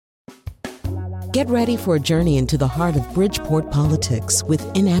Get ready for a journey into the heart of Bridgeport politics with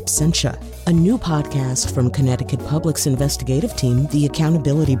In Absentia, a new podcast from Connecticut Public's investigative team, The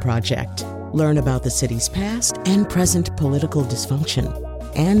Accountability Project. Learn about the city's past and present political dysfunction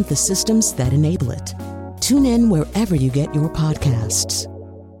and the systems that enable it. Tune in wherever you get your podcasts.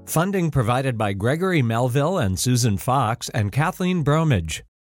 Funding provided by Gregory Melville and Susan Fox and Kathleen Bromage.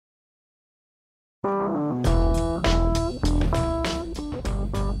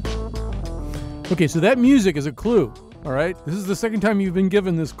 Okay, so that music is a clue, all right? This is the second time you've been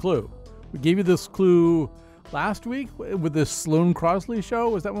given this clue. We gave you this clue last week with the Sloane Crosley show.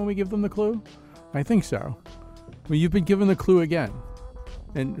 Was that when we gave them the clue? I think so. Well, you've been given the clue again.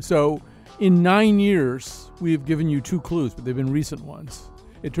 And so in 9 years, we've given you 2 clues, but they've been recent ones.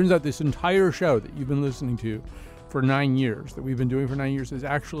 It turns out this entire show that you've been listening to for 9 years, that we've been doing for 9 years, is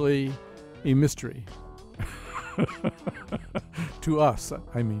actually a mystery. To us,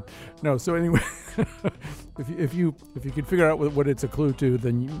 I mean. No, so anyway, if you can figure out what it's a clue to,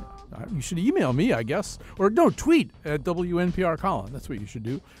 then you should email me, I guess. Or no, tweet at WNPR Colin. That's what you should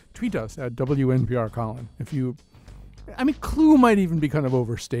do. Tweet us at WNPR Colin. Clue might even be kind of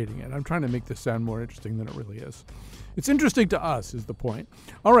overstating it. I'm trying to make this sound more interesting than it really is. It's interesting to us is the point.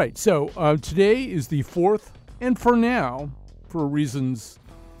 All right, so today is the 4th, and for now, for reasons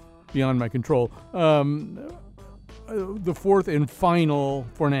beyond my control, the 4th and final,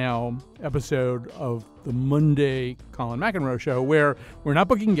 for now, episode of the Monday Colin McEnroe Show, where we're not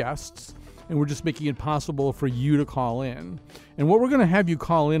booking guests, and we're just making it possible for you to call in. And what we're going to have you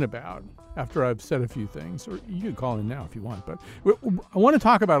call in about, after I've said a few things, or you can call in now if you want, but I want to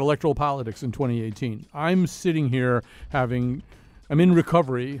talk about electoral politics in 2018. I'm sitting here I'm in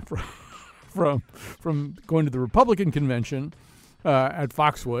recovery from going to the Republican convention at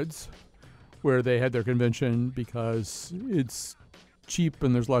Foxwoods, where they had their convention because it's cheap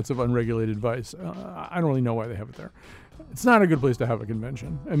and there's lots of unregulated vice. I don't really know why they have it there. It's not a good place to have a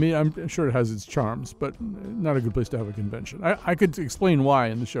convention. I mean, I'm sure it has its charms, but not a good place to have a convention. I could explain why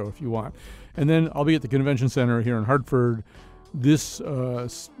in the show if you want. And then I'll be at the convention center here in Hartford this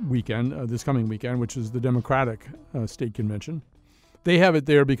weekend, this coming weekend, which is the Democratic state convention. They have it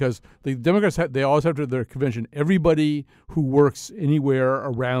there because the Democrats, they always have to their convention. Everybody who works anywhere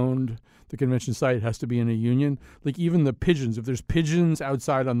around the convention site has to be in a union. Like even the pigeons, if there's pigeons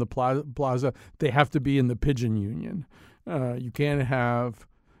outside on the plaza, they have to be in the pigeon union. You can't have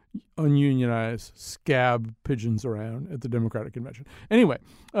ununionized scab pigeons around at the Democratic convention. Anyway,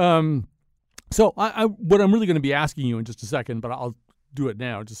 so what I'm really going to be asking you in just a second, but I'll do it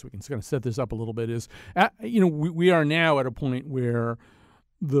now just so we can kind of set this up a little bit, is, we are now at a point where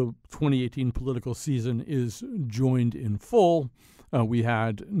the 2018 political season is joined in full. We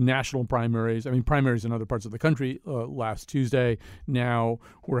had national primaries, primaries in other parts of the country last Tuesday. Now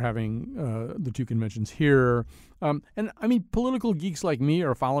we're having the 2 conventions here. Political geeks like me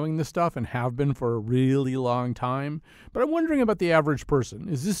are following this stuff and have been for a really long time. But I'm wondering about the average person.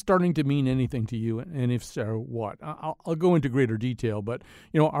 Is this starting to mean anything to you? And if so, what? I'll go into greater detail. But,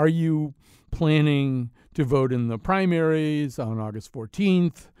 are you planning to vote in the primaries on August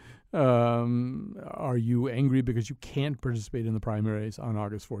 14th? Are you angry because you can't participate in the primaries on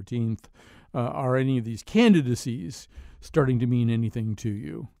August 14th? Are any of these candidacies starting to mean anything to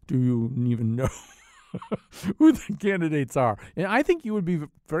you? Do you even know who the candidates are? And I think you would be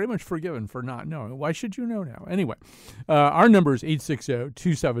very much forgiven for not knowing. Why should you know now? Anyway, our number is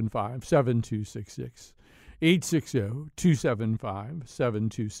 860-275-7266.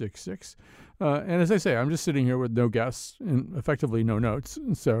 860-275-7266. And as I say, I'm just sitting here with no guests and effectively no notes.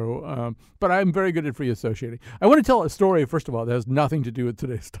 So, but I'm very good at free associating. I want to tell a story, first of all, that has nothing to do with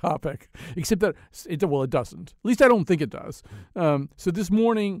today's topic, except that it doesn't. At least I don't think it does. So this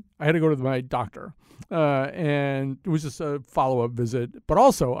morning I had to go to my doctor, and it was just a follow-up visit. But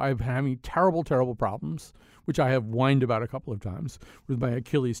also I'm having terrible, terrible problems, which I have whined about a couple of times, with my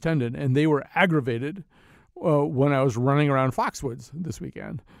Achilles tendon, and they were aggravated when I was running around Foxwoods this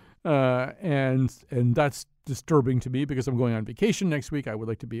weekend. And that's disturbing to me because I'm going on vacation next week. I would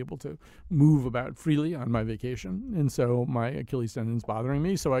like to be able to move about freely on my vacation. And so my Achilles tendon's bothering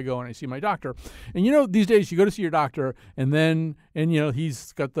me. So I go and I see my doctor. And, these days you go to see your doctor and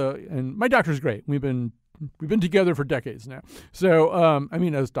he's got and my doctor's great. We've been together for decades now. So,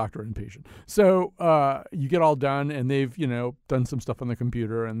 as doctor and patient. So you get all done and they've, done some stuff on the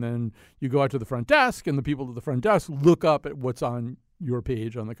computer. And then you go out to the front desk and the people at the front desk look up at what's on your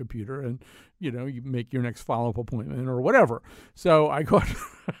page on the computer and, you make your next follow-up appointment or whatever. So I go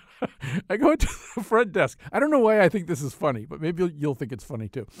I go into the front desk. I don't know why I think this is funny, but maybe you'll think it's funny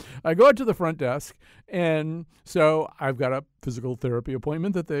too. I go out to the front desk, and so I've got a physical therapy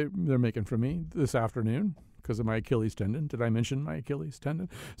appointment that they're making for me this afternoon because of my Achilles tendon. Did I mention my Achilles tendon?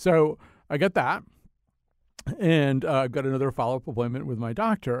 So I get that, and I've got another follow-up appointment with my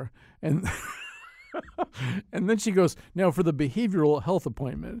doctor, and and then she goes, now for the behavioral health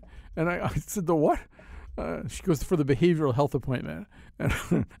appointment. And I said, the what? She goes, for the behavioral health appointment.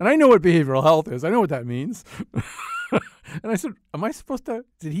 And I know what behavioral health is. I know what that means. And I said, am I supposed to,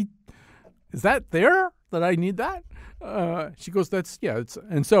 is that there that I need that? She goes,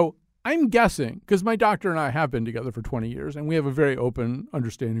 and so I'm guessing, because my doctor and I have been together for 20 years, and we have a very open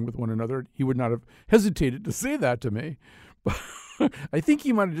understanding with one another. He would not have hesitated to say that to me. But I think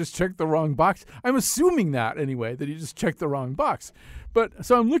he might have just checked the wrong box. I'm assuming that anyway, that he just checked the wrong box. But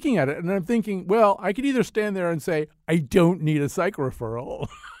so I'm looking at it and I'm thinking, well, I could either stand there and say, I don't need a psych referral,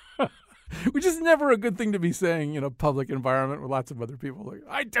 which is never a good thing to be saying in a public environment with lots of other people. Like,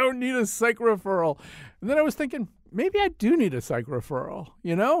 I don't need a psych referral. And then I was thinking, maybe I do need a psych referral,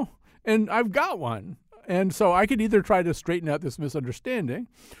 and I've got one. And so I could either try to straighten out this misunderstanding,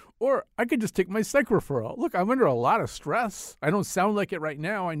 or I could just take my psych referral. Look, I'm under a lot of stress. I don't sound like it right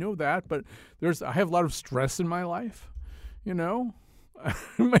now. I know that, but I have a lot of stress in my life, It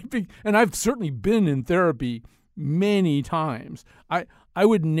might be, and I've certainly been in therapy many times. I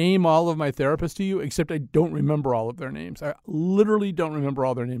would name all of my therapists to you, except I don't remember all of their names. I literally don't remember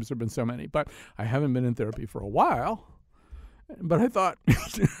all their names. There have been so many, but I haven't been in therapy for a while. But I thought,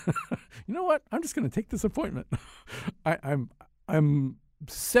 you know what? I'm just going to take this appointment. I'm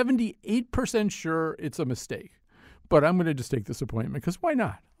 78% sure it's a mistake, but I'm going to just take this appointment because why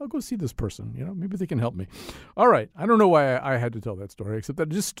not? I'll go see this person. Maybe they can help me. All right. I don't know why I had to tell that story, except that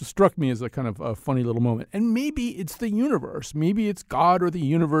it just struck me as a kind of a funny little moment. And maybe it's the universe. Maybe it's God or the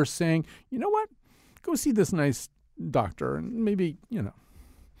universe saying, you know what? Go see this nice doctor and maybe,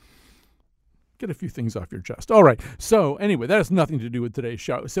 get a few things off your chest. All right. So anyway, that has nothing to do with today's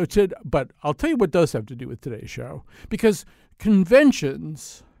show. But I'll tell you what does have to do with today's show, because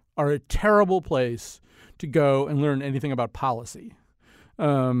conventions are a terrible place to go and learn anything about policy.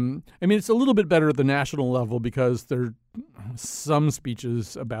 It's a little bit better at the national level because there are some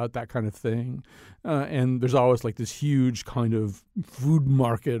speeches about that kind of thing. And there's always like this huge kind of food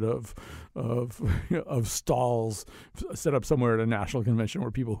market of stalls set up somewhere at a national convention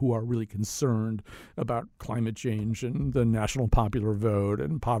where people who are really concerned about climate change and the national popular vote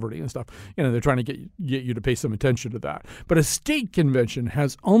and poverty and stuff, they're trying to get you to pay some attention to that. But a state convention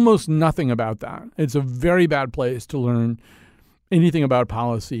has almost nothing about that. It's a very bad place to learn anything about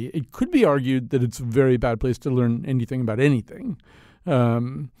policy. It could be argued that it's a very bad place to learn anything about anything.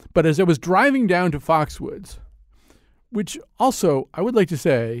 But as I was driving down to Foxwoods, which also I would like to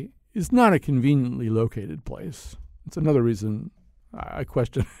say is not a conveniently located place. It's another reason I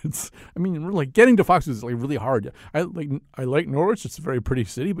question it. Getting to Foxwoods is really hard. I like Norwich. It's a very pretty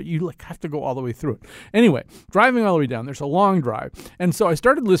city, but you have to go all the way through it. Anyway, driving all the way down, there's a long drive. And so I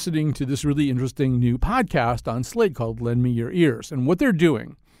started listening to this really interesting new podcast on Slate called Lend Me Your Ears. And what they're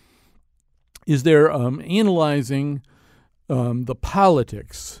doing is they're analyzing the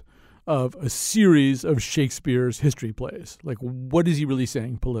politics of a series of Shakespeare's history plays. Like, what is he really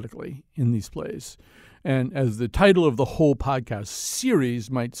saying politically in these plays? And as the title of the whole podcast series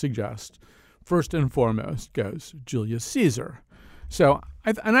might suggest, first and foremost goes Julius Caesar. So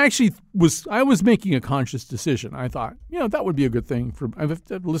I was making a conscious decision. I thought, that would be a good thing I've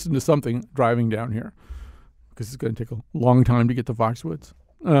listened to something driving down here because it's going to take a long time to get to Foxwoods.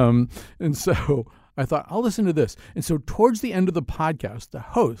 And so I thought, I'll listen to this. And so towards the end of the podcast, the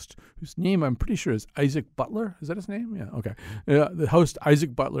host, whose name I'm pretty sure is Isaac Butler. Is that his name? Yeah, okay. The host,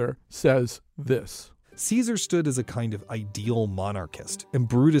 Isaac Butler, says this. Caesar stood as a kind of ideal monarchist, and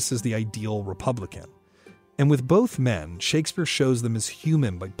Brutus as the ideal republican. And with both men, Shakespeare shows them as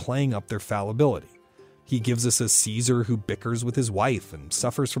human by playing up their fallibility. He gives us a Caesar who bickers with his wife and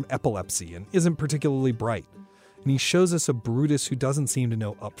suffers from epilepsy and isn't particularly bright. And he shows us a Brutus who doesn't seem to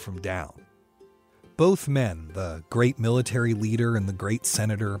know up from down. Both men, the great military leader and the great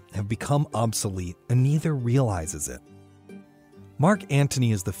senator, have become obsolete, and neither realizes it. Mark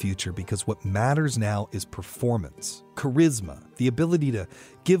Antony is the future because what matters now is performance, charisma, the ability to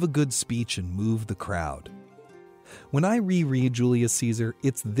give a good speech and move the crowd. When I reread Julius Caesar,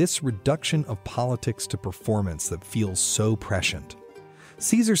 it's this reduction of politics to performance that feels so prescient.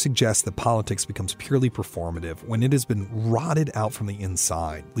 Caesar suggests that politics becomes purely performative when it has been rotted out from the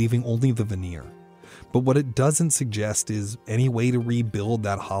inside, leaving only the veneer. But what it doesn't suggest is any way to rebuild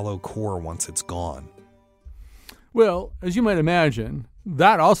that hollow core once it's gone. Well, as you might imagine,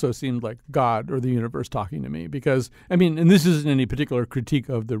 that also seemed like God or the universe talking to me because, I mean, and this isn't any particular critique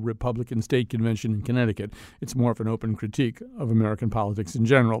of the Republican State Convention in Connecticut. It's more of an open critique of American politics in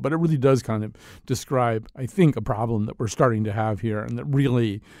general. But it really does kind of describe, I think, a problem that we're starting to have here and that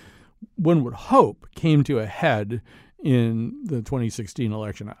really, one would hope, came to a head in the 2016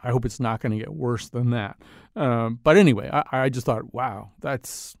 election. I hope it's not going to get worse than that. But anyway, I just thought, wow,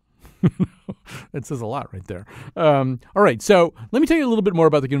 that's... That says a lot right there. All right, so let me tell you a little bit more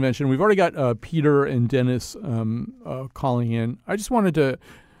about the convention. We've already got Peter and Dennis calling in. I just wanted to,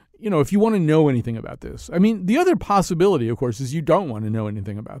 if you want to know anything about this. I mean, the other possibility, of course, is you don't want to know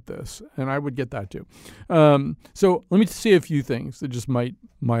anything about this, and I would get that too. So let me say a few things that just might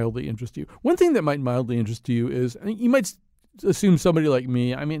mildly interest you. One thing that might mildly interest you is, you might assume somebody like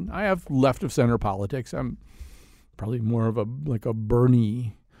me, I mean, I have left-of-center politics. I'm probably more of a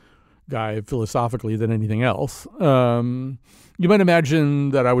Bernie guy philosophically than anything else. You might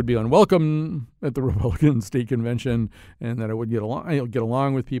imagine that I would be unwelcome at the Republican State Convention and that I would get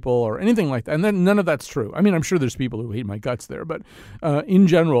along with people or anything like that. And then none of that's true. I mean, I'm sure there's people who hate my guts there, but in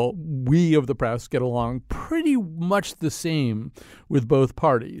general, we of the press get along pretty much the same with both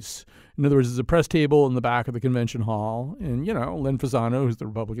parties. In other words, there's a press table in the back of the convention hall, and, Len Fasano, who's the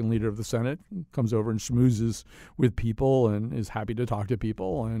Republican leader of the Senate, comes over and schmoozes with people and is happy to talk to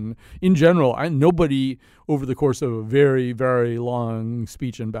people. And in general, nobody over the course of a very, very long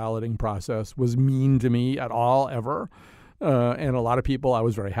speech and balloting process was mean to me at all, ever. And a lot of people I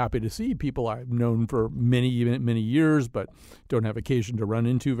was very happy to see, people I've known for many, many years, but don't have occasion to run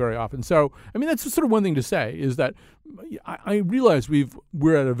into very often. So, I mean, that's sort of one thing to say is that I realize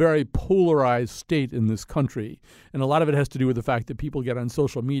we're at a very polarized state in this country. And a lot of it has to do with the fact that people get on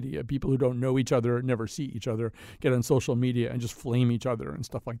social media. People who don't know each other, never see each other, get on social media and just flame each other and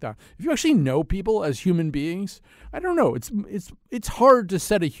stuff like that. If you actually know people as human beings, I don't know. It's hard to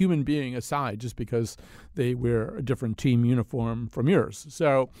set a human being aside just because they wear a different team uniform from yours.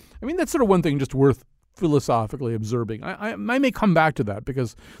 So, I mean, that's sort of one thing just worth philosophically observing. I may come back to that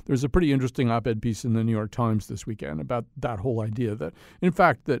because there's a pretty interesting op-ed piece in the New York Times this weekend about that whole idea that, in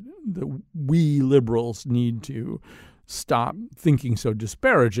fact, that we liberals need to stop thinking so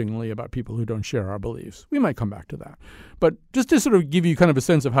disparagingly about people who don't share our beliefs. We might come back to that. But just to sort of give you kind of a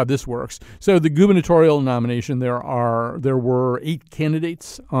sense of how this works. So the gubernatorial nomination, there were 8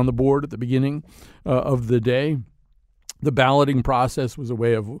 candidates on the board at the beginning of the day. The balloting process was a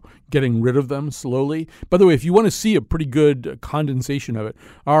way of getting rid of them slowly. By the way, if you want to see a pretty good condensation of it,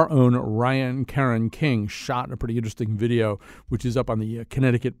 our own Ryan Karen King shot a pretty interesting video, which is up on the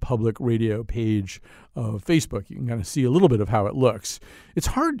Connecticut Public Radio page of Facebook. You can kind of see a little bit of how it looks. It's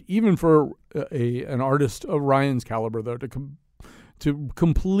hard even for an artist of Ryan's caliber, though, to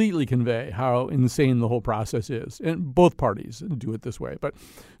completely convey how insane the whole process is. And both parties do it this way. But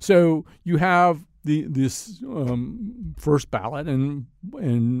so you have this first ballot,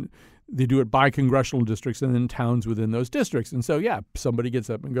 and they do it by congressional districts and then towns within those districts. And so, somebody gets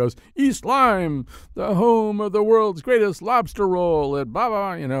up and goes, East Lyme, the home of the world's greatest lobster roll at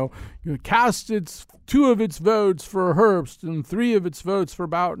blah, cast 2 of its votes for Herbst and 3 of its votes for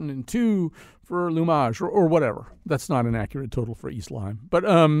Boughton and 2 for Lumage or whatever. That's not an accurate total for East Lyme. But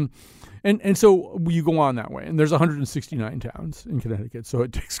and so you go on that way. And there's 169 towns in Connecticut, so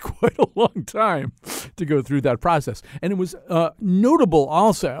it takes quite a long time to go through that process. And it was notable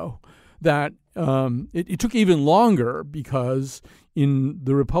also that it took even longer because in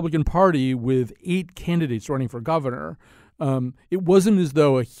the Republican Party with 8 candidates running for governor, it wasn't as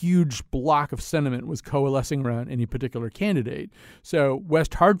though a huge block of sentiment was coalescing around any particular candidate. So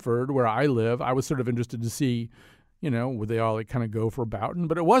West Hartford, where I live, I was sort of interested to see, would they all kind of go for Boughton?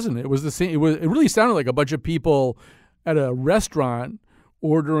 But it wasn't. It was the same. It really sounded like a bunch of people at a restaurant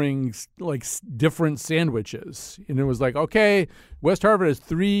ordering like different sandwiches. And it was like, okay, West Hartford has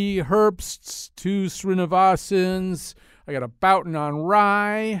 3 Herbsts, 2 Srinivasans. I got a Boughton on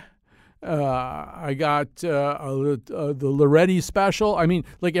rye. I got the Loretti special. I mean,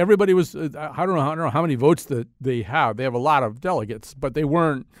 like everybody was. I don't know how many votes that they have. They have a lot of delegates, but they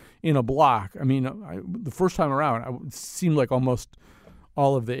weren't in a block. I mean, the first time around, it seemed like almost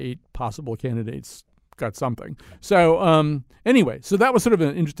all of the 8 possible candidates got something. So anyway, so that was sort of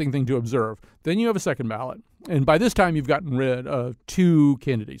an interesting thing to observe. Then you have a second ballot. And by this time, you've gotten rid of 2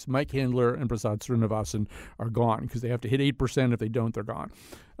 candidates. Mike Handler and Prasad Srinivasan are gone because they have to hit 8%. If they don't, they're gone.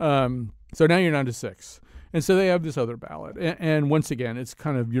 So now you're down to 6. And so they have this other ballot. And once again, it's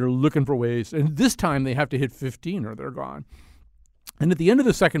kind of you're looking for ways. And this time they have to hit 15 or they're gone. And at the end of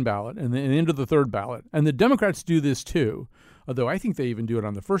the second ball and the end of the third ballot, and the Democrats do this too, although I think they even do it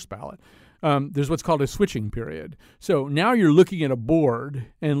on the first ballot. There's what's called a switching period. So now you're looking at a board,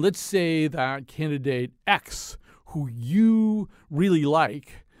 and let's say that candidate X, who you really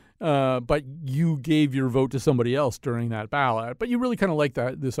like, but you gave your vote to somebody else during that ballot, but you really kind of like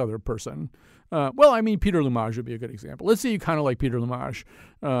this other person. Peter Lumage would be a good example. Let's say you kind of like Peter Lumage,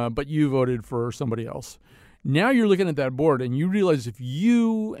 but you voted for somebody else. Now you're looking at that board and you realize if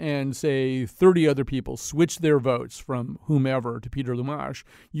you and, say, 30 other people switch their votes from whomever to Peter Lumage,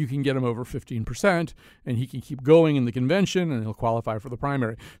 you can get him over 15%, and he can keep going in the convention and he'll qualify for the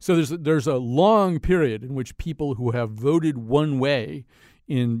primary. So there's a long period in which people who have voted one way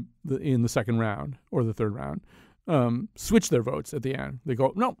in the second round or the third round switch their votes at the end. They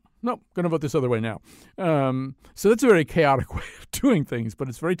go, no, going to vote this other way now. So that's a very chaotic way of doing things, but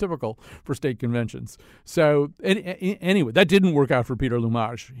it's very typical for state conventions. So anyway, that didn't work out for Peter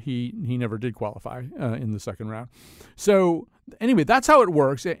Lumage. He never did qualify in the second round. So anyway, that's how it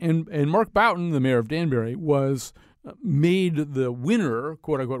works. And Mark Boughton, the mayor of Danbury, was made the winner,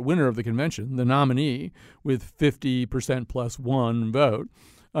 quote-unquote winner of the convention, the nominee, with 50% plus one vote.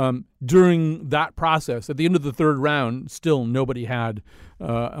 During that process, at the end of the third round, still nobody had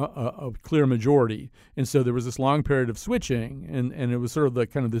a clear majority. And so there was this long period of switching, and it was sort of the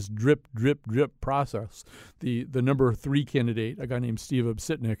kind of this drip, drip, drip process. The number 3 candidate, a guy named Steve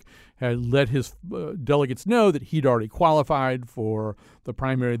Obsitnik, had let his delegates know that he'd already qualified for the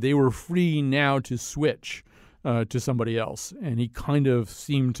primary. They were free now to switch to somebody else, and he kind of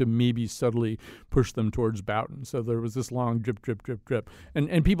seemed to maybe subtly push them towards Boughton. So there was this long drip, drip, drip, drip.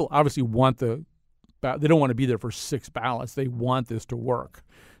 And people obviously want they don't want to be there for 6 ballots. They want this to work.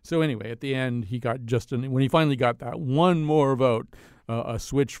 So anyway, at the end, he got when he finally got that one more vote, a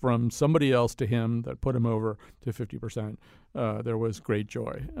switch from somebody else to him that put him over to 50%. There was great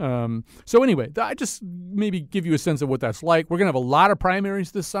joy. So anyway, I just maybe give you a sense of what that's like. We're going to have a lot of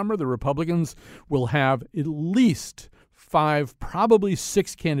primaries this summer. The Republicans will have at least 5, probably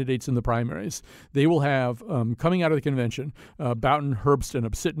 6 candidates in the primaries. They will have, coming out of the convention, Boughton, Herbst, and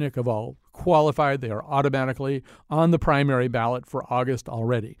Obsitnik have all qualified. They are automatically on the primary ballot for August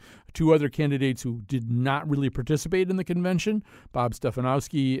already. 2 other candidates who did not really participate in the convention, Bob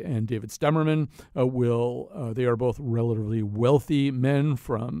Stefanowski and David Stemmerman, they are both relatively wealthy men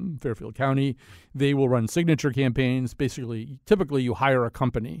from Fairfield County. They will run signature campaigns. Typically you hire a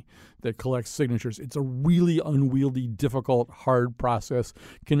company that collects signatures. It's a really unwieldy, difficult, hard process.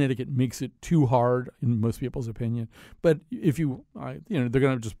 Connecticut makes it too hard in most people's opinion. But if they're going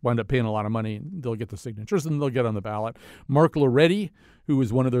to just wind up paying a lot of money, and they'll get the signatures and they'll get on the ballot. Mark Loretti, who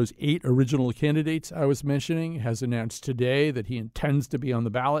is one of those 8 original candidates I was mentioning, has announced today that he intends to be on the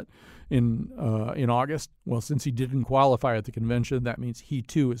ballot in August. Well, since he didn't qualify at the convention, that means he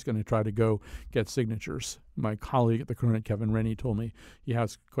too is going to try to go get signatures. My colleague at the Current, Kevin Rennie, told me he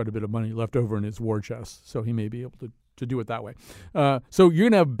has quite a bit of money left over in his war chest, so he may be able to do it that way. So you're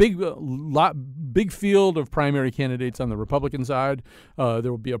going to have big field of primary candidates on the Republican side.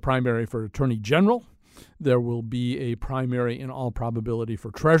 There will be a primary for Attorney General. There will be a primary in all probability for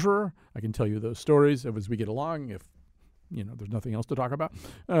treasurer. I can tell you those stories as we get along if there's nothing else to talk about.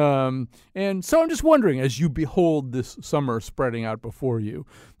 And so I'm just wondering, as you behold this summer spreading out before you,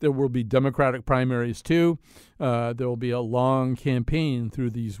 there will be Democratic primaries too. There will be a long campaign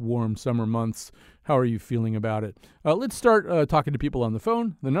through these warm summer months. How are you feeling about it? Let's start talking to people on the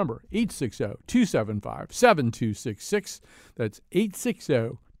phone. The number, 860-275-7266. That's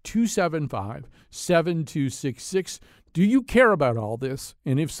 860-275-7266. Do you care about all this?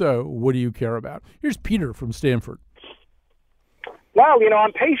 And if so, what do you care about? Here's Peter from Stamford. Well,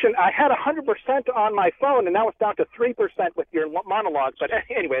 I'm patient. I had 100% on my phone, and now it's down to 3% with your monologue. But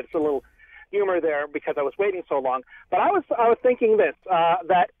anyway, it's a little humor there because I was waiting so long. But I was thinking this,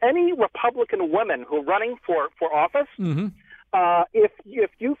 that any Republican women who are running for office,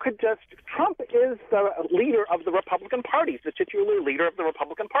 if you could just, Trump is the leader of the Republican Party, the titular leader of the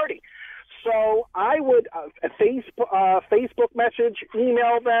Republican Party. So I would Facebook message,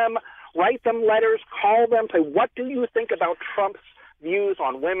 email them, write them letters, call them, say, what do you think about Trump's views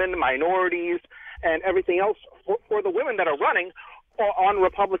on women, minorities, and everything else for the women that are running on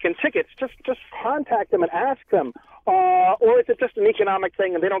Republican tickets? Just contact them and ask them. Or is it just an economic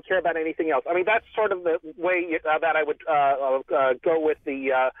thing and they don't care about anything else? I mean, that's sort of the way that I would go with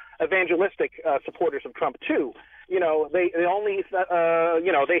the evangelistic supporters of Trump, too. They only,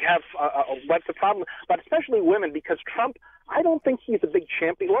 they have what's the problem, but especially women, because Trump, I don't think he's a big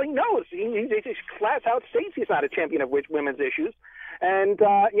champion. Well, he knows. He flat out states he's not a champion of women's issues. And,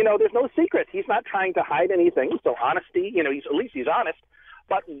 there's no secret. He's not trying to hide anything. So honesty, at least he's honest.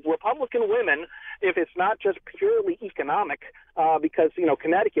 but Republican women, if it's not just purely economic, because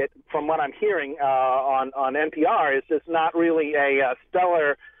Connecticut, from what I'm hearing on NPR, is just not really a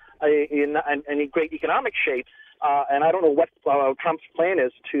stellar in any great economic shape. And I don't know what Trump's plan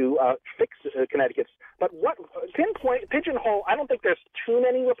is to fix Connecticut. But what pigeonhole? I don't think there's too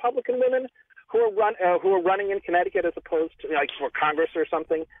many Republican women who are running in Connecticut as opposed to like for Congress or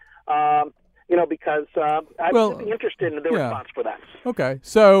something. Because I'd be interested in the response for that. Okay,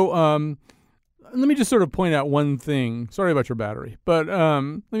 so let me just sort of point out one thing. Sorry about your battery, but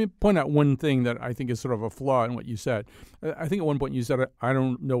let me point out one thing that I think is sort of a flaw in what you said. I think at one point you said, I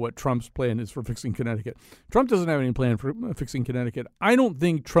don't know what Trump's plan is for fixing Connecticut. Trump doesn't have any plan for fixing Connecticut. I don't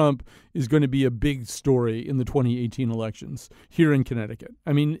think Trump is going to be a big story in the 2018 elections here in Connecticut.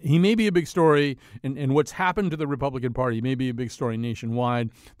 I mean, he may be a big story, and what's happened to the Republican Party may be a big story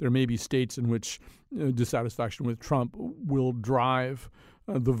nationwide. There may be states in which dissatisfaction with Trump will drive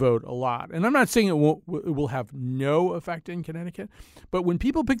the vote a lot. And I'm not saying it will have no effect in Connecticut, but when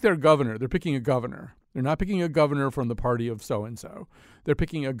people pick their governor, they're picking a governor. They're not picking a governor from the party of so-and-so. They're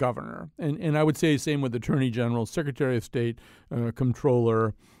picking a governor. And I would say the same with Attorney General, Secretary of State,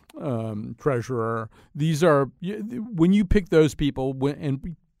 Comptroller, Treasurer. These are, when you pick those people,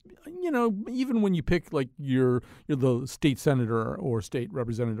 even when you pick like you're the state senator or state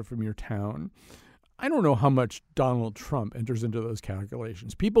representative from your town, I don't know how much Donald Trump enters into those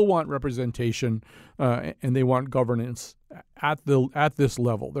calculations. People want representation and they want governance at this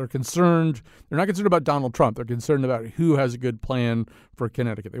level. They're concerned. They're not concerned about Donald Trump. They're concerned about who has a good plan for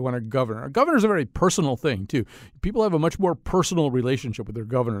Connecticut. They want a governor. A governor is a very personal thing, too. People have a much more personal relationship with their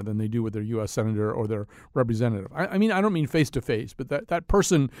governor than they do with their U.S. senator or their representative. I mean, I don't mean face-to-face, but that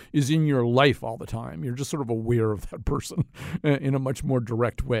person is in your life all the time. You're just sort of aware of that person in a much more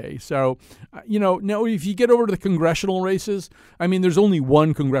direct way. So, now if you get over to the congressional races, I mean, there's only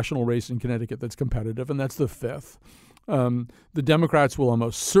one congressional race in Connecticut that's competitive, and that's the 5th. The Democrats will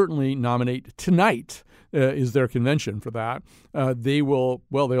almost certainly nominate tonight, is their convention for that. They'll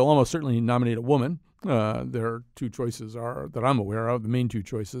almost certainly nominate a woman. Their two choices are, that I'm aware of, the main two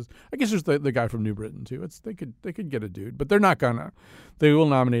choices. I guess there's the guy from New Britain, too. They could get a dude, but they're not gonna. They will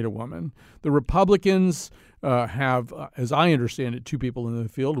nominate a woman. The Republicans have, as I understand it, two people in the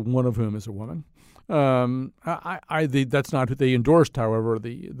field, one of whom is a woman. That's not who they endorsed, however,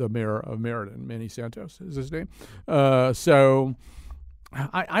 the mayor of Meriden, Manny Santos is his name. So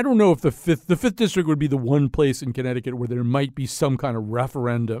I don't know if the fifth district would be the one place in Connecticut where there might be some kind of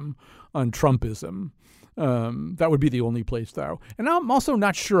referendum on Trumpism. That would be the only place, though. And I'm also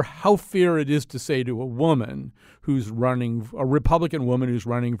not sure how fair it is to say to a woman who's running, a Republican woman who's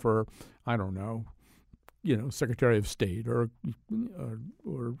running for, I don't know, Secretary of State or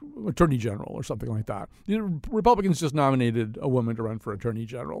Attorney General or something like that. Republicans just nominated a woman to run for Attorney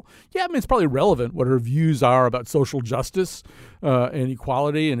General. Yeah, I mean, it's probably relevant what her views are about social justice and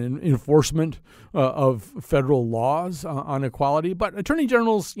equality and enforcement of federal laws on equality. But Attorney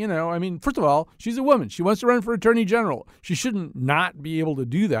Generals, first of all, she's a woman. She wants to run for Attorney General. She shouldn't not be able to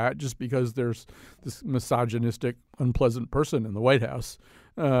do that just because there's this misogynistic, unpleasant person in the White House.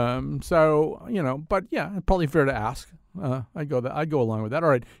 But yeah, probably fair to ask. I'd go along with that. All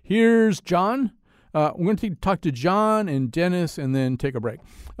right, here's John. We're going to talk to John and Dennis and then take a break.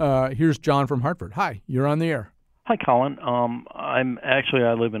 Here's John from Hartford. Hi, you're on the air. Hi, Colin.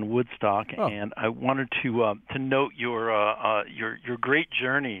 I live in Woodstock, and I wanted to note your great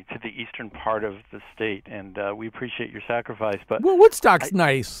journey to the eastern part of the state, and we appreciate your sacrifice. But Woodstock's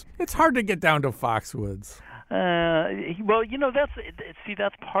nice. It's hard to get down to Foxwoods.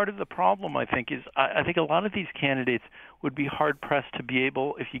 That's part of the problem. I think I think a lot of these candidates would be hard pressed to be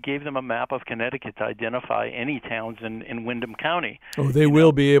able, if you gave them a map of Connecticut, to identify any towns in Windham County. Oh, they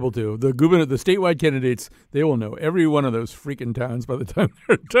will be able to. The statewide candidates, they will know every one of those freaking towns by the time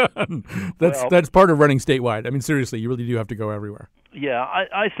they're done. That's part of running statewide. I mean, seriously, you really do have to go everywhere. Yeah,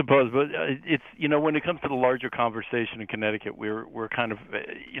 I suppose, but it's when it comes to the larger conversation in Connecticut, we're kind of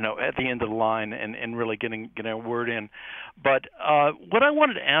at the end of the line and really getting a word in. But what I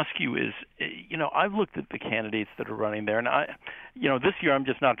wanted to ask you is, I've looked at the candidates that are running there, and this year I'm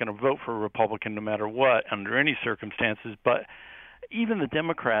just not going to vote for a Republican no matter what under any circumstances. But even the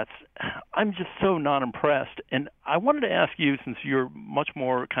Democrats, I'm just so not impressed. And I wanted to ask you, since you're much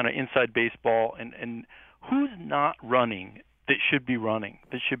more kind of inside baseball, and who's not running that should be running,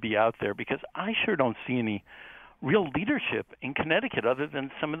 that should be out there, because I sure don't see any real leadership in Connecticut other than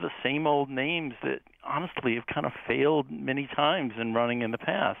some of the same old names that honestly have kind of failed many times in running in the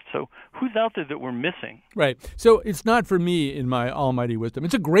past. So who's out there that we're missing? Right. So it's not for me in my almighty wisdom.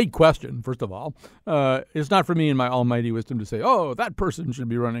 It's a great question, first of all. It's not for me in my almighty wisdom to say, oh, that person should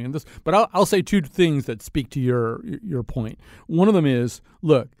be running in this. But I'll say two things that speak to your point. One of them is,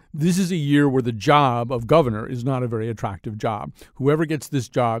 look, this is a year where the job of governor is not a very attractive job. Whoever gets this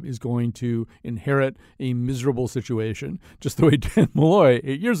job is going to inherit a miserable situation, just the way Dan Malloy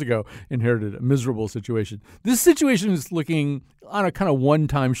 8 years ago inherited a miserable situation. This situation is looking on a kind of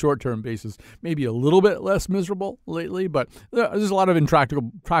one-time short-term basis, maybe a little bit less miserable lately, but there's a lot of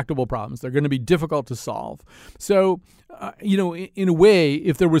intractable problems. They're going to be difficult to solve. So, in a way,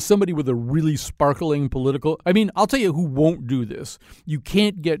 if there was somebody with a really sparkling political, I'll tell you who won't do this. You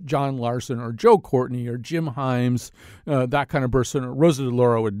can't get John Larson or Joe Courtney or Jim Himes, that kind of person. Rosa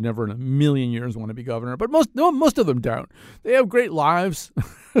DeLauro would never in a million years want to be governor, but most of them don't. They have great lives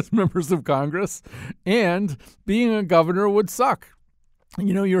as members of Congress, and being a governor would suck.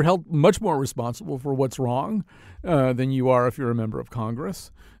 You're held much more responsible for what's wrong than you are if you're a member of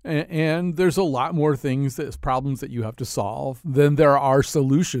Congress. And there's a lot more problems that you have to solve than there are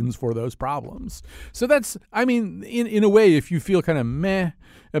solutions for those problems. So that's, in a way, if you feel kind of meh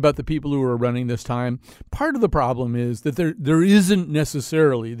about the people who are running this time, part of the problem is that there isn't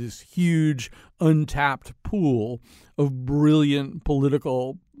necessarily this huge untapped pool of brilliant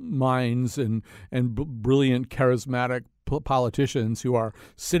political minds and brilliant charismatic politicians who are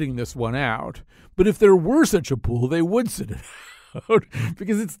sitting this one out. But if there were such a pool, they would sit it out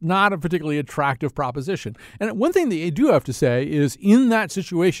because it's not a particularly attractive proposition. And one thing that you do have to say is in that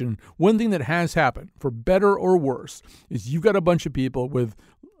situation, one thing that has happened, for better or worse, is you've got a bunch of people with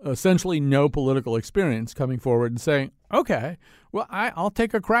essentially no political experience coming forward and saying, okay, well, I'll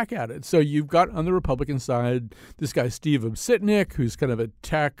take a crack at it. So you've got on the Republican side this guy, Steve Obsitnik, who's kind of a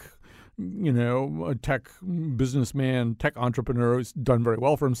tech businessman, tech entrepreneur who's done very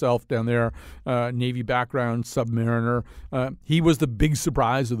well for himself down there, Navy background, submariner. He was the big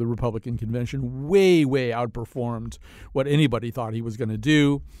surprise of the Republican convention, way, way outperformed what anybody thought he was going to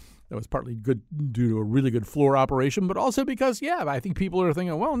do. That was partly good due to a really good floor operation, but also because, I think people are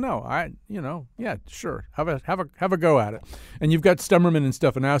thinking, well, no, sure, have a go at it. And you've got Stemmerman and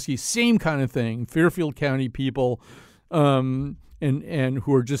Stefanowski, same kind of thing, Fairfield County people, and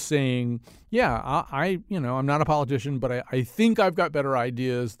who are just saying, I'm not a politician, but I think I've got better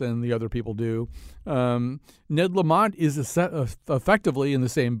ideas than the other people do. Ned Lamont is effectively in the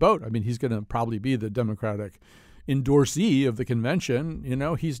same boat. He's going to probably be the Democratic endorsee of the convention.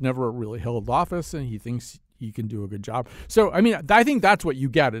 He's never really held office, and he thinks he can do a good job. So, I think that's what you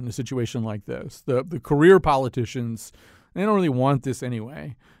get in a situation like this. The career politicians, they don't really want this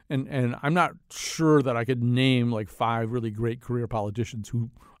anyway. And I'm not sure that I could name like 5 really great career politicians who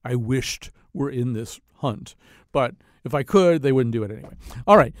I wished were in this hunt. But if I could, they wouldn't do it anyway.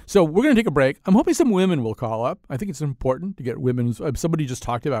 All right, so we're going to take a break. I'm hoping some women will call up. I think it's important to get women. Somebody just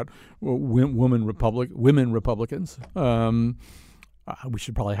talked about women Republicans. We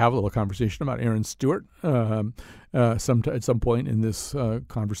should probably have a little conversation about Aaron Stewart at some point in this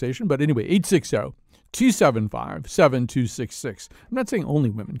conversation. But anyway, 860-275-7266. I'm not saying only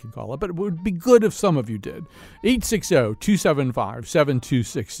women can call up, but it would be good if some of you did.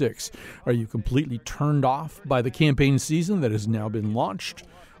 860-275-7266. Are you completely turned off by the campaign season that has now been launched?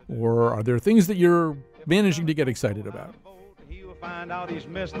 Or are there things that you're managing to get excited about? He'll find out he's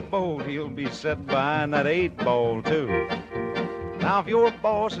missed the boat. He'll be sitting behind that 8 ball, too. Now, if your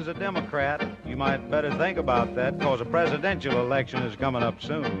boss is a Democrat, you might better think about that, because a presidential election is coming up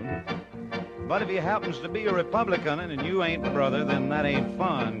soon. But if he happens to be a Republican and you ain't, brother, then that ain't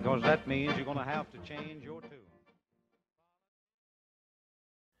fun, because that means you're going to have to change your tune.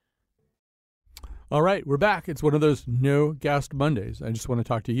 All right, we're back. It's one of those no guest Mondays. I just want to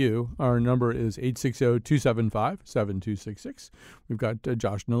talk to you. Our number is 860-275-7266. We've got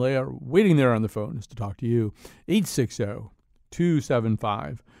Josh Nalea waiting there on the phone just to talk to you.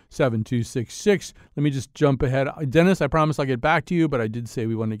 860-275-7266. Let me just jump ahead. Dennis, I promise I'll get back to you, but I did say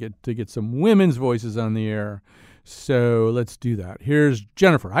we want to get some women's voices on the air. So let's do that. Here's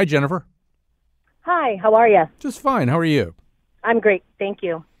Jennifer. Hi, Jennifer. Hi, how are you? Just fine. How are you? I'm great, thank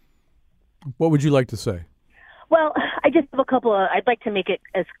you. What would you like to say? Well, I just have a couple of, I'd like to make it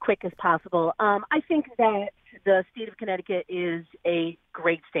as quick as possible. I think that the state of Connecticut is a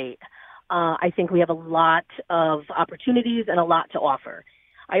great state. I think we have a lot of opportunities and a lot to offer.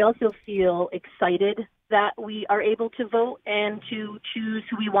 I also feel excited that we are able to vote and to choose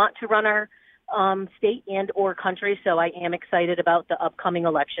who we want to run our state and or country. So I am excited about the upcoming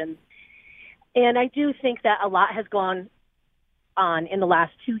elections. And I do think that a lot has gone on in the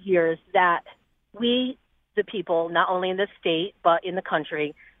last 2 years that we, the people, not only in the state but in the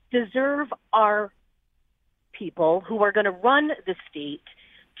country, deserve our people who are going to run the state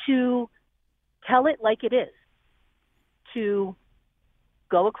to tell it like it is, to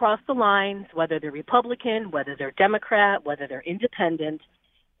go across the lines, whether they're Republican, whether they're Democrat, whether they're independent,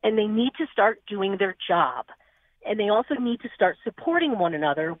 and they need to start doing their job. And they also need to start supporting one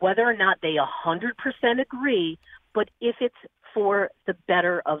another, whether or not they 100% agree, but if it's for the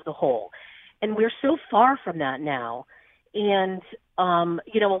better of the whole. And we're so far from that now. And, a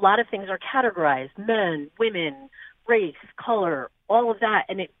lot of things are categorized, men, women, race, color, all of that.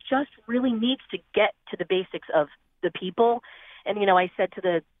 And it just really needs to get to the basics of the people. And, I said to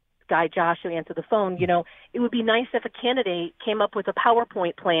the guy, Josh, who answered the phone, it would be nice if a candidate came up with a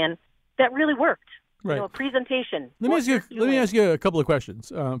PowerPoint plan that really worked. Right. A presentation. Let me ask you a couple of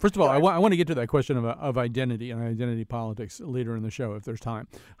questions. First of all, I want to get to that question of identity and identity politics later in the show if there's time.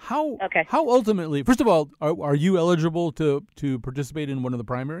 How ultimately, first of all, are you eligible to participate in one of the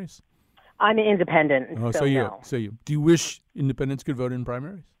primaries? I'm an independent. Oh, so you do you wish independents could vote in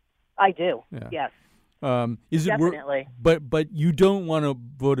primaries? I do. Yeah. Yes. Is Definitely. But you don't want to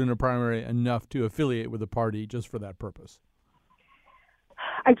vote in a primary enough to affiliate with a party just for that purpose?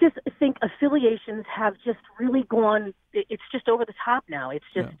 I just think affiliations have just really gone, it's just over the top now. It's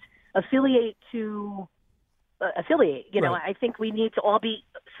just affiliate to affiliate. Right. I think we need to all be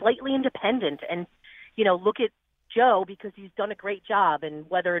slightly independent and, look at Joe because he's done a great job, and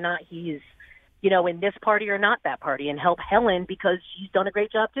whether or not he's, in this party or not that party, and help Helen because she's done a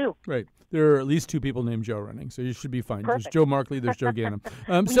great job too. Right. There are at least two people named Joe running, so you should be fine. Perfect. There's Joe Markley, there's Joe Ganim.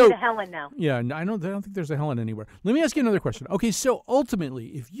 We need a Helen now. Yeah, I don't think there's a Helen anywhere. Let me ask you another question. Okay, so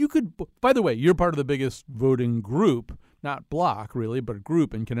ultimately, if you could, by the way, you're part of the biggest voting group, not block really, but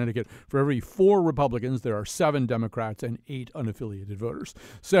group in Connecticut. For every 4 Republicans, there are 7 Democrats and 8 unaffiliated voters.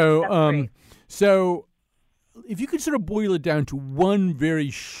 So, so if you could sort of boil it down to one very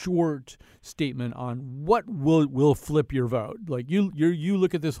short statement on what will flip your vote, like you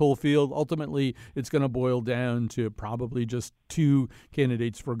look at this whole field, ultimately it's going to boil down to probably just 2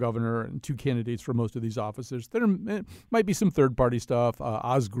 candidates for governor and 2 candidates for most of these offices. There might be some third-party stuff.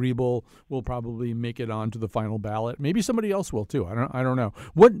 Oz Griebel will probably make it onto the final ballot. Maybe somebody else will too. I don't know.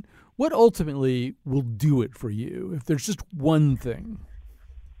 What ultimately will do it for you if there's just one thing?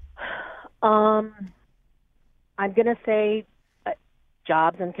 I'm going to say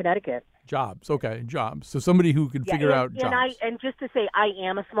jobs in Connecticut. Jobs, okay, jobs. So somebody who could figure out jobs. And just to say, I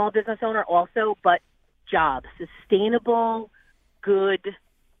am a small business owner also, but jobs, sustainable, good,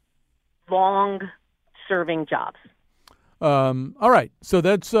 long-serving jobs. All right, so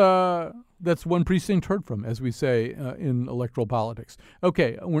that's one precinct heard from, as we say in electoral politics.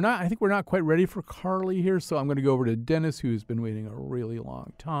 Okay, I think we're not quite ready for Carly here, so I'm going to go over to Dennis, who's been waiting a really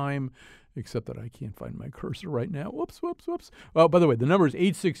long time. Except that I can't find my cursor right now. Whoops. Oh, by the way, the number is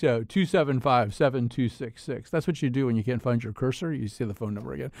 860-275-7266. That's what you do when you can't find your cursor. You say the phone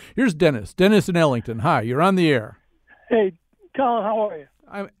number again. Here's Dennis. Dennis in Ellington. Hi, you're on the air. Hey, Colin, how are you?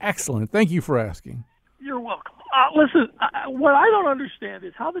 I'm excellent. Thank you for asking. You're welcome. Listen, what I don't understand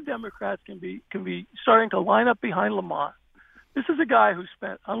is how the Democrats can be starting to line up behind Lamont. This is a guy who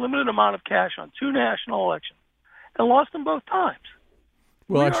spent an unlimited amount of cash on 2 national elections and lost them both times.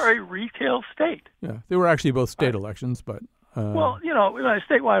 Well, we are a retail state. Yeah, they were actually both state elections, but... in a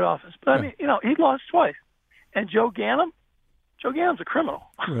statewide office. But, I mean, he lost twice. And Joe Ganim's a criminal.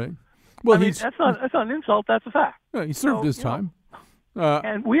 Right. Well, that's not an insult. That's a fact. Yeah, he served his time.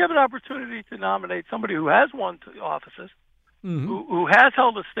 And we have an opportunity to nominate somebody who has won 2 offices, mm-hmm. who has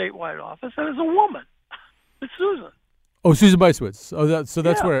held a statewide office, and is a woman. It's Susan. Oh, Susan Bysiewicz. Oh,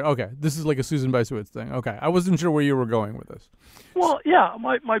 that's where. Okay, this is like a Susan Bysiewicz thing. Okay, I wasn't sure where you were going with this. Well, yeah,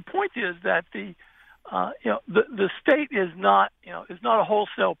 my point is that the state is not a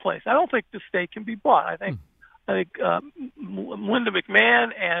wholesale place. I don't think the state can be bought. I think Linda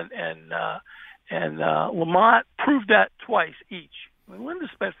McMahon and Lamont proved that twice each. I mean, Linda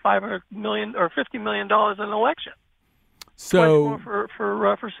spent $500 million or $50 million in an election. So for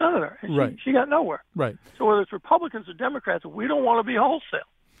senator, and right. she got nowhere. Right. So whether it's Republicans or Democrats, we don't want to be wholesale.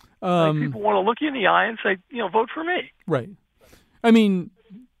 People want to look you in the eye and say, vote for me. Right. I mean,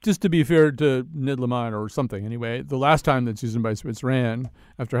 just to be fair to Ned Lamont or something anyway, the last time that Susan Bysiewicz ran,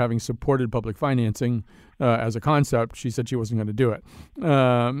 after having supported public financing as a concept, she said she wasn't going to do it,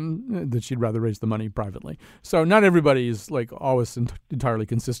 that she'd rather raise the money privately. So not everybody is like always entirely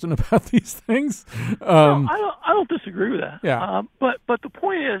consistent about these things. No, I don't disagree with that. Yeah. But the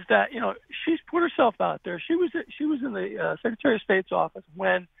point is that she's put herself out there. She was in the Secretary of State's office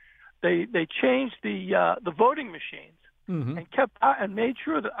when they changed the voting machines and kept and made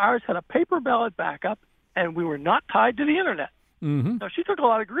sure that ours had a paper ballot backup, and we were not tied to the internet. Now, she took a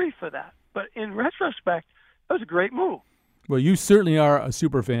lot of grief for that, but in retrospect, that was a great move. Well, you certainly are a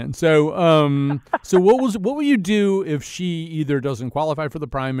super fan. So, so what will you do if she either doesn't qualify for the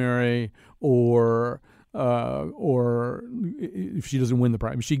primary or if she doesn't win the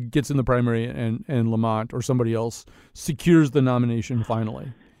primary? She gets in the primary and Lamont or somebody else secures the nomination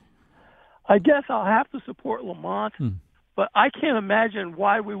finally. I guess I'll have to support Lamont, but I can't imagine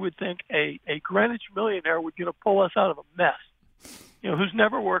why we would think a Greenwich millionaire would get to pull us out of a mess. Who's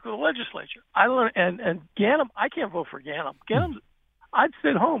never worked with the legislature. And Ganim, I can't vote for Ganim. I'd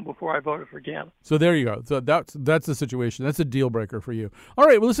sit home before I voted for Ganim. So there you go. So that's the situation. That's a deal breaker for you. All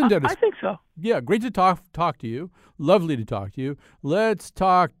right. Well, listen, Dennis. I think so. Yeah, great to talk to you. Lovely to talk to you. Let's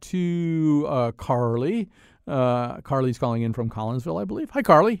talk to Carly. Carly's calling in from Collinsville, I believe. Hi,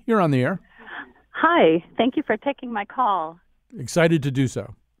 Carly. You're on the air. Hi. Thank you for taking my call. Excited to do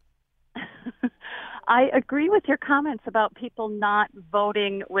so. I agree with your comments about people not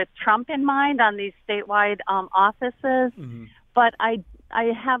voting with Trump in mind on these statewide offices, but I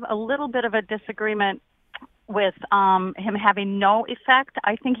have a little bit of a disagreement with him having no effect.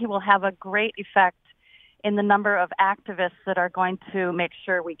 I think he will have a great effect in the number of activists that are going to make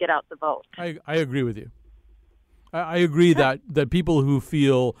sure we get out the vote. I agree with you. I agree that people who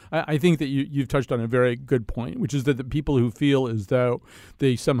feel, I think that you've touched on a very good point, which is that the people who feel as though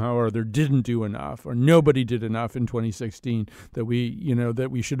they somehow or other didn't do enough or nobody did enough in 2016, that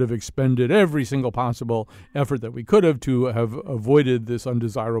we should have expended every single possible effort that we could have to have avoided this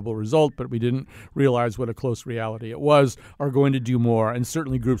undesirable result, but we didn't realize what a close reality it was, are going to do more. And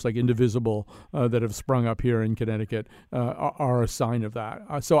certainly groups like Indivisible that have sprung up here in Connecticut are a sign of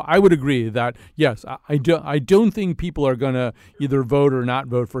that. So I would agree that, yes, I don't think people are going to either vote or not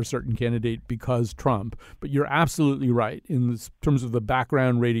vote for a certain candidate because Trump. But you're absolutely right. In terms of the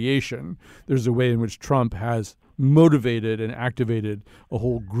background radiation, there's a way in which Trump has motivated and activated a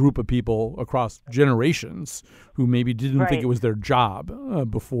whole group of people across generations who maybe didn't think it was their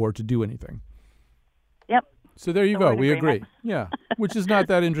job before to do anything. Yep. So there you go. We agree. Yeah, which is not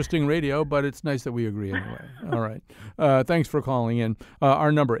that interesting radio, but it's nice that we agree anyway. All right. Thanks for calling in.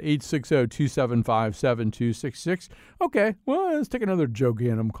 Our number, 860-275-7266. Okay, well, let's take another Joe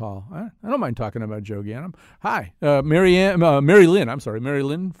Ganim call. I don't mind talking about Joe Ganim. Hi, Mary Lynn. I'm sorry, Mary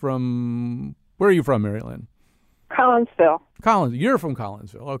Lynn from, where are you from, Mary Lynn? Collinsville. You're from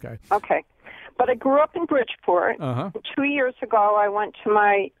Collinsville. Okay. Okay. But I grew up in Bridgeport. 2 years ago, I went to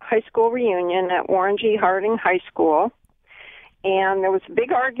my high school reunion at Warren G. Harding High School, and there was a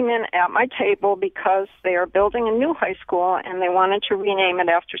big argument at my table because they are building a new high school, and they wanted to rename it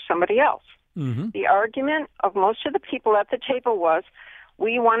after somebody else. The argument of most of the people at the table was,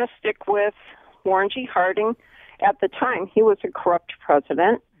 we want to stick with Warren G. Harding. At the time, he was a corrupt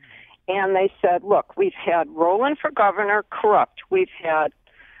president, and they said, look, we've had Rowland for governor, corrupt. We've had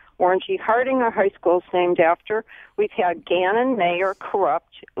Warren G. Harding, our high school's named after. We've had Gannon, mayor,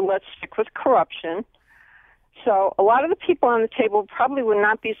 corrupt. Let's stick with corruption. So a lot of the people on the table probably would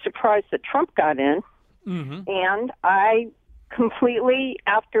not be surprised that Trump got in. And I completely,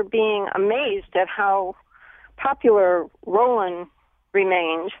 after being amazed at how popular Rowland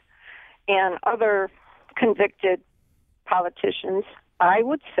remained and other convicted politicians, I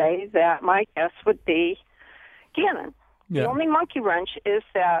would say that my guess would be Gannon. The only monkey wrench is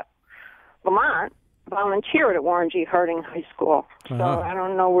that Lamont volunteered at Warren G. Harding High School. So I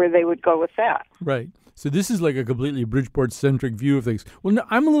don't know where they would go with that. Right. So this is like a completely Bridgeport-centric view of things. Well, no,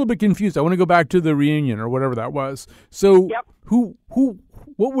 I'm a little bit confused. I want to go back to the reunion or whatever that was. So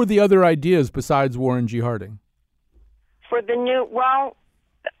what were the other ideas besides Warren G. Harding? For the new, well,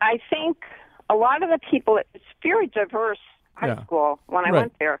 I think a lot of the people, it's very diverse high school when I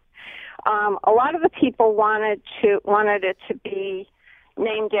went there. A lot of the people wanted it to be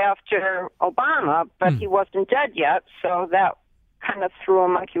named after Obama, but he wasn't dead yet, so that kind of threw a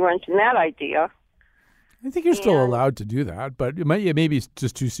monkey wrench in that idea. I think you're still allowed to do that, but maybe it's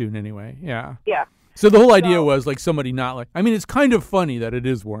just too soon anyway. Yeah. Yeah. So the whole idea was like somebody not like, I mean, it's kind of funny that it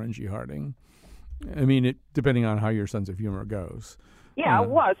is Warren G. Harding. I mean, depending on how your sense of humor goes. Yeah, it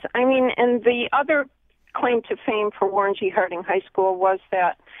was. I mean, and the other claim to fame for Warren G. Harding High School was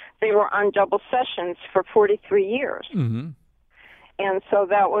that they were on double sessions for 43 years. And so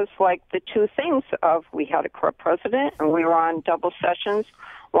that was like the two things of we had a corrupt president and we were on double sessions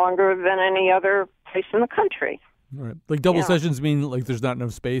longer than any other place in the country. Right. Like double sessions mean like there's not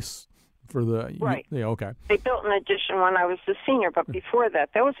enough space for the... Right. Yeah, okay. They built an addition when I was a senior, but before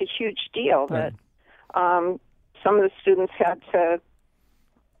that was a huge deal that some of the students had to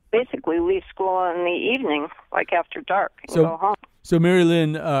basically leave school in the evening, like after dark, and go home. So, Mary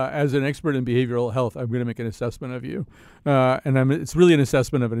Lynn, as an expert in behavioral health, I'm going to make an assessment of you. It's really an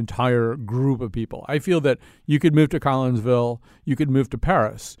assessment of an entire group of people. I feel that you could move to Collinsville, you could move to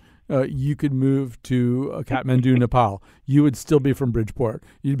Paris, you could move to Kathmandu, Nepal. You would still be from Bridgeport.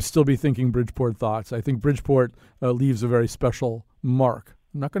 You'd still be thinking Bridgeport thoughts. I think Bridgeport leaves a very special mark.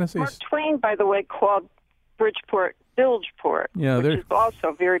 I'm not going to say... Mark Twain, by the way, called Bridgeport Bilgeport, which is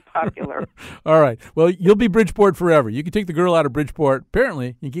also very popular. All right. Well, you'll be Bridgeport forever. You can take the girl out of Bridgeport.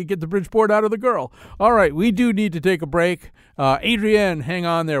 Apparently, you can't get the Bridgeport out of the girl. All right. We do need to take a break. Adrienne, hang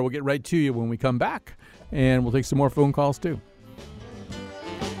on there. We'll get right to you when we come back. And we'll take some more phone calls, too.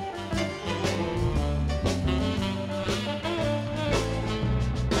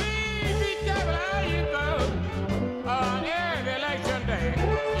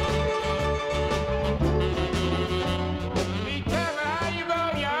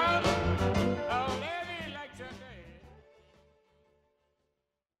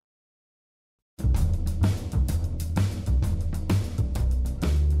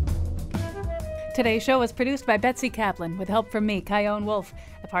 Today's show was produced by Betsy Kaplan with help from me, Kyone Wolf.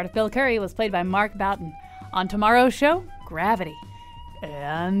 The part of Bill Curry was played by Mark Boughton. On tomorrow's show, Gravity.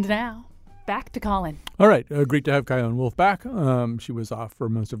 And now, back to Colin. All right. Great to have Kyone Wolf back. She was off for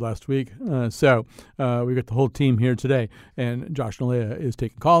most of last week. So we got the whole team here today. And Josh Nalea is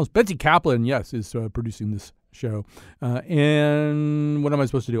taking calls. Betsy Kaplan, yes, is producing this show. And what am I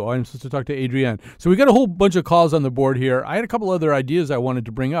supposed to do? I'm supposed to talk to Adrienne. So we got a whole bunch of calls on the board here. I had a couple other ideas I wanted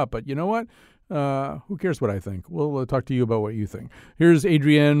to bring up, but you know what? Who cares what I think? We'll talk to you about what you think. Here's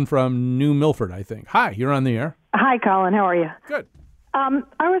Adrienne from New Milford, I think. Hi, you're on the air. Hi, Colin. How are you? Good. I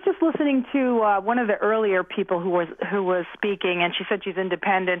was just listening to one of the earlier people who was speaking, and she said she's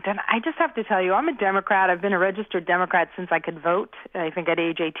independent. And I just have to tell you, I'm a Democrat. I've been a registered Democrat since I could vote, I think at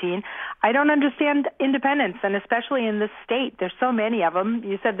age 18. I don't understand independents, and especially in this state. There's so many of them.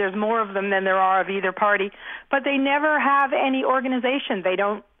 You said there's more of them than there are of either party, but they never have any organization. They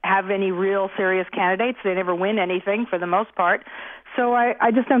don't have any real serious candidates. They never win anything for the most part. So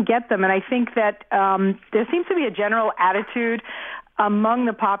I just don't get them. And I think that there seems to be a general attitude among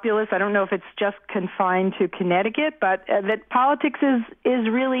the populace. I don't know if it's just confined to Connecticut, but that politics is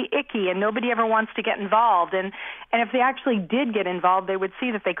really icky and nobody ever wants to get involved. And if they actually did get involved, they would see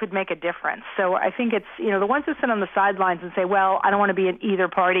that they could make a difference. So I think it's, the ones who sit on the sidelines and say, well, I don't want to be in either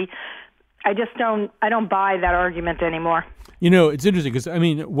party, I don't buy that argument anymore. It's interesting because,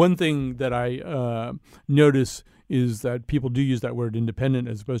 one thing that I notice is that people do use that word independent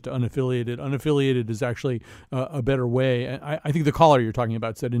as opposed to unaffiliated. Unaffiliated is actually a better way. I think the caller you're talking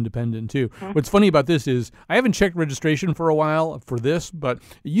about said independent, too. Mm-hmm. What's funny about this is I haven't checked registration for a while for this, but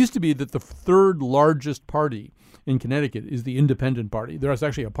it used to be that the third largest party in Connecticut is the Independent Party. There's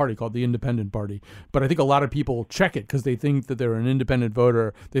actually a party called the Independent Party. But I think a lot of people check it because they think that they're an independent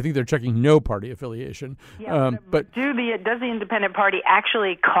voter. They think they're checking no party affiliation. Yeah, but does the Independent Party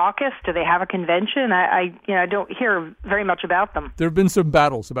actually caucus? Do they have a convention? I don't hear very much about them. There have been some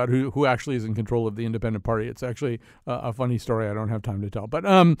battles about who actually is in control of the Independent Party. It's actually a funny story I don't have time to tell. But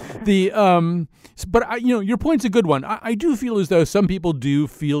your point's a good one. I do feel as though some people do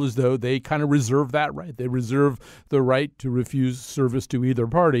feel as though they kind of reserve that right. They reserve the right to refuse service to either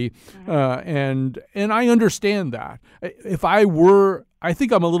party, and I understand that. I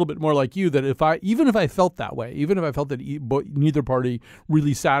think I'm a little bit more like you, that even if I felt that way, even if I felt that neither party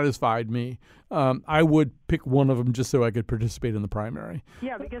really satisfied me, I would pick one of them just so I could participate in the primary.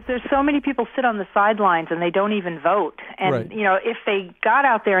 Yeah, because there's so many people sit on the sidelines and they don't even vote. And, right. If they got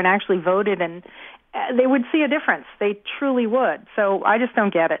out there and actually voted, and they would see a difference. They truly would. So I just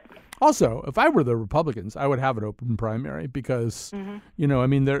don't get it. Also, if I were the Republicans, I would have an open primary because,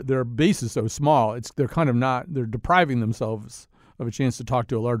 their base is so small. They're depriving themselves of a chance to talk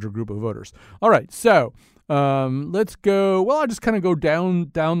to a larger group of voters. All right, so let's go. Well, I'll just kind of go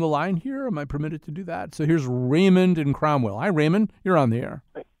down the line here. Am I permitted to do that? So here's Raymond in Cromwell. Hi, Raymond. You're on the air.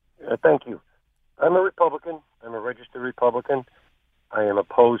 Thank you. I'm a Republican. I'm a registered Republican. I am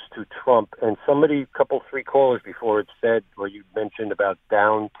opposed to Trump. And three callers before it said, or you mentioned about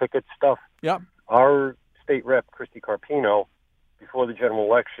down ticket stuff. Yeah. Our state rep, Christy Carpino, before the general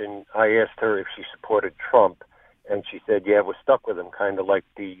election, I asked her if she supported Trump. And she said, yeah, we're stuck with him, kind of like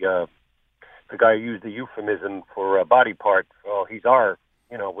the guy who used the euphemism for a body part. Well, he's we're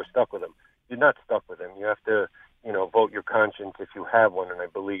stuck with him. You're not stuck with him. You have to, vote your conscience if you have one. And I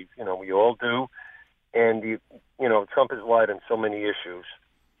believe, we all do. And, Trump has lied on so many issues,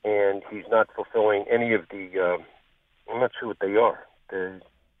 and he's not fulfilling any of the, I'm not sure what they are.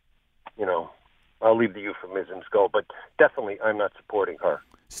 I'll leave the euphemisms go, but definitely I'm not supporting her.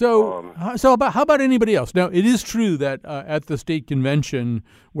 So, how about anybody else? Now, it is true that at the state convention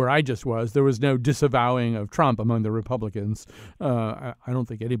where I just was, there was no disavowing of Trump among the Republicans. I don't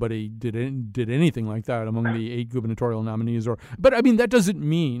think anybody did anything like that among the 8 gubernatorial nominees. But I mean, that doesn't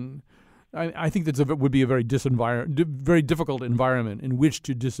mean. I think that would be a very very difficult environment in which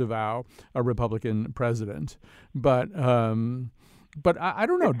to disavow a Republican president. But I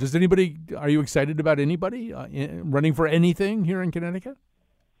don't know. Are you excited about anybody running for anything here in Connecticut?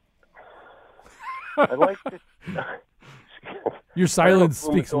 I like to. Your silence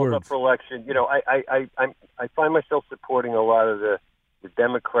speaks words. Up for election, I find myself supporting a lot of the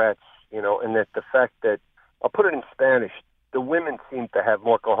Democrats, and that the fact that, I'll put it in Spanish, the women seem to have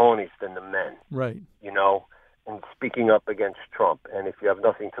more cojones than the men. Right. And speaking up against Trump. And if you have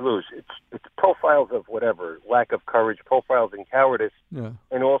nothing to lose, it's profiles of whatever, lack of courage, profiles in cowardice. Yeah.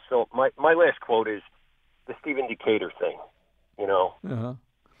 And also, my last quote is the Stephen Decatur thing. Uh-huh.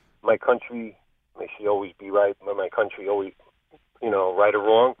 My country, may she always be right, but my country always, right or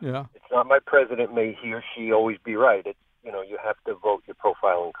wrong. Yeah. It's not my president, may he or she always be right. It's, you have to vote your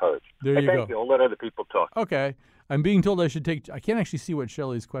profile and courage. There you go. Thank you. I'll let other people talk. Okay. I'm being told I can't actually see what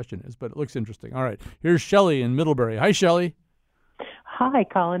Shelley's question is, but it looks interesting. All right. Here's Shelley in Middlebury. Hi, Shelley. Hi,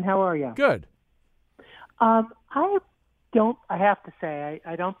 Colin. How are you? Good. I have to say,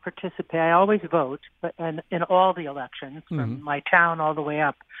 I don't participate. I always vote, but in all the elections, from my town all the way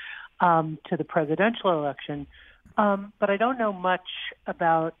up to the presidential election. But I don't know much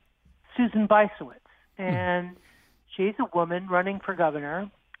about Susan Bysiewicz. And she's a woman running for governor.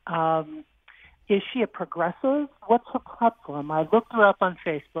 Is she a progressive? What's her platform? I looked her up on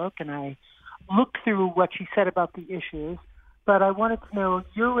Facebook, and I looked through what she said about the issues. But I wanted to know,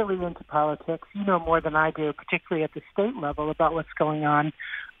 you're really into politics. You know more than I do, particularly at the state level, about what's going on.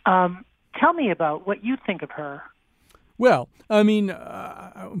 Tell me about what you think of her. Well, I mean,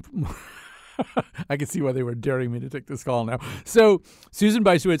 I can see why they were daring me to take this call now. So, Susan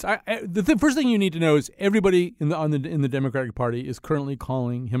Bysiewicz, the first thing you need to know is everybody in the Democratic Party is currently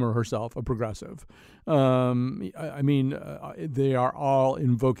calling him or herself a progressive. They are all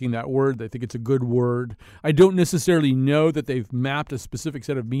invoking that word. They think it's a good word. I don't necessarily know that they've mapped a specific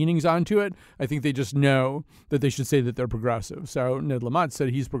set of meanings onto it. I think they just know that they should say that they're progressive. So Ned Lamont said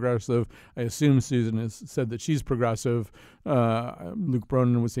he's progressive. I assume Susan has said that she's progressive. Luke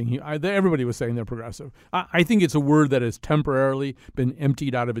Bronin was saying everybody was saying they're progressive. I think it's a word that has temporarily been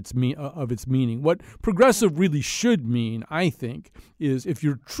emptied out of its meaning. What progressive really should mean, I think, is if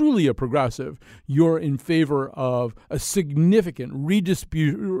you're truly a progressive, you're in favor of a significant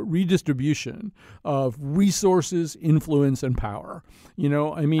redistribution of resources, influence, and power.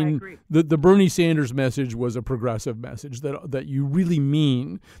 I agree. The Bernie Sanders message was a progressive message that you really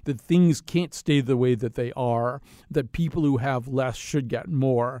mean that things can't stay the way that they are, that people who have less should get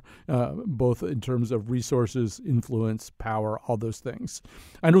more, both in terms of resources, influence, power, all those things.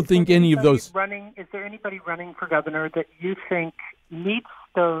 I don't think any of those. Is there anybody running for governor that you think meets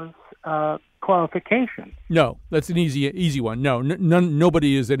those qualifications? No, that's an easy one. No,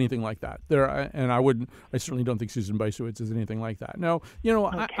 nobody is anything like that. I certainly don't think Susan Bysiewicz is anything like that. No,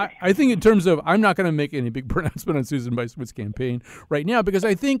 okay. I think in terms of, I'm not going to make any big pronouncement on Susan Bysiewicz's campaign right now, because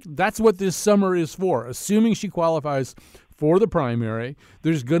I think that's what this summer is for. Assuming she qualifies for the primary,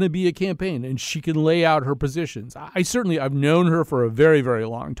 there's going to be a campaign, and she can lay out her positions. I've known her for a very, very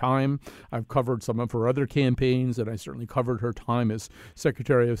long time. I've covered some of her other campaigns, and I certainly covered her time as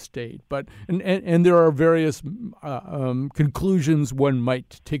Secretary of State. But and there are various conclusions one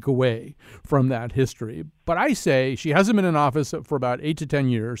might take away from that history. But I say she hasn't been in office for about 8 to 10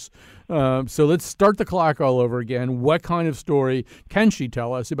 years. So let's start the clock all over again. What kind of story can she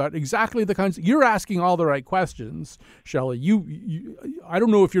tell us about exactly the kinds? You're asking all the right questions, Shelley. I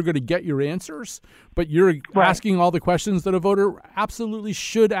don't know if you're going to get your answers, but you're asking all the questions that a voter absolutely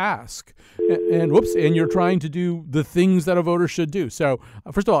should ask. And you're trying to do the things that a voter should do. So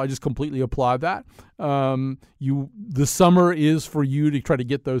first of all, I just completely applaud that. The summer is for you to try to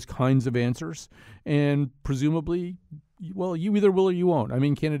get those kinds of answers, and presumably, well, you either will or you won't. I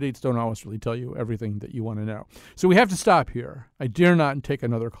mean, candidates don't always really tell you everything that you want to know. So we have to stop here. I dare not take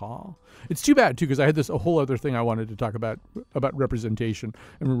another call. It's too bad, too, because I had a whole other thing I wanted to talk about representation.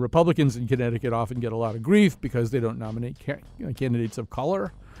 I mean, Republicans in Connecticut often get a lot of grief because they don't nominate candidates of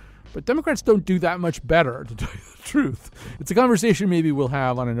color. But Democrats don't do that much better, to tell you the truth. It's a conversation maybe we'll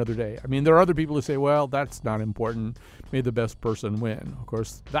have on another day. I mean, there are other people who say, well, that's not important. May the best person win. Of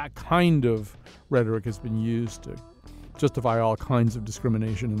course, that kind of rhetoric has been used to justify all kinds of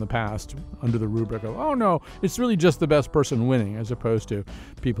discrimination in the past under the rubric of, oh no, it's really just the best person winning, as opposed to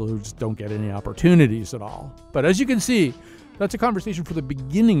people who just don't get any opportunities at all. But as you can see, that's a conversation for the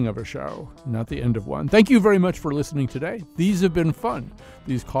beginning of a show, not the end of one. Thank you very much for listening today. These have been fun,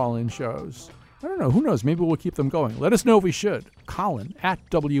 these call-in shows. I don't know, who knows, maybe we'll keep them going. Let us know if we should.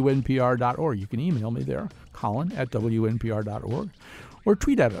 Colin@WNPR.org. You can email me there, Colin@WNPR.org, or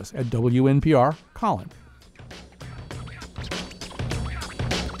tweet at us at WNPR Colin.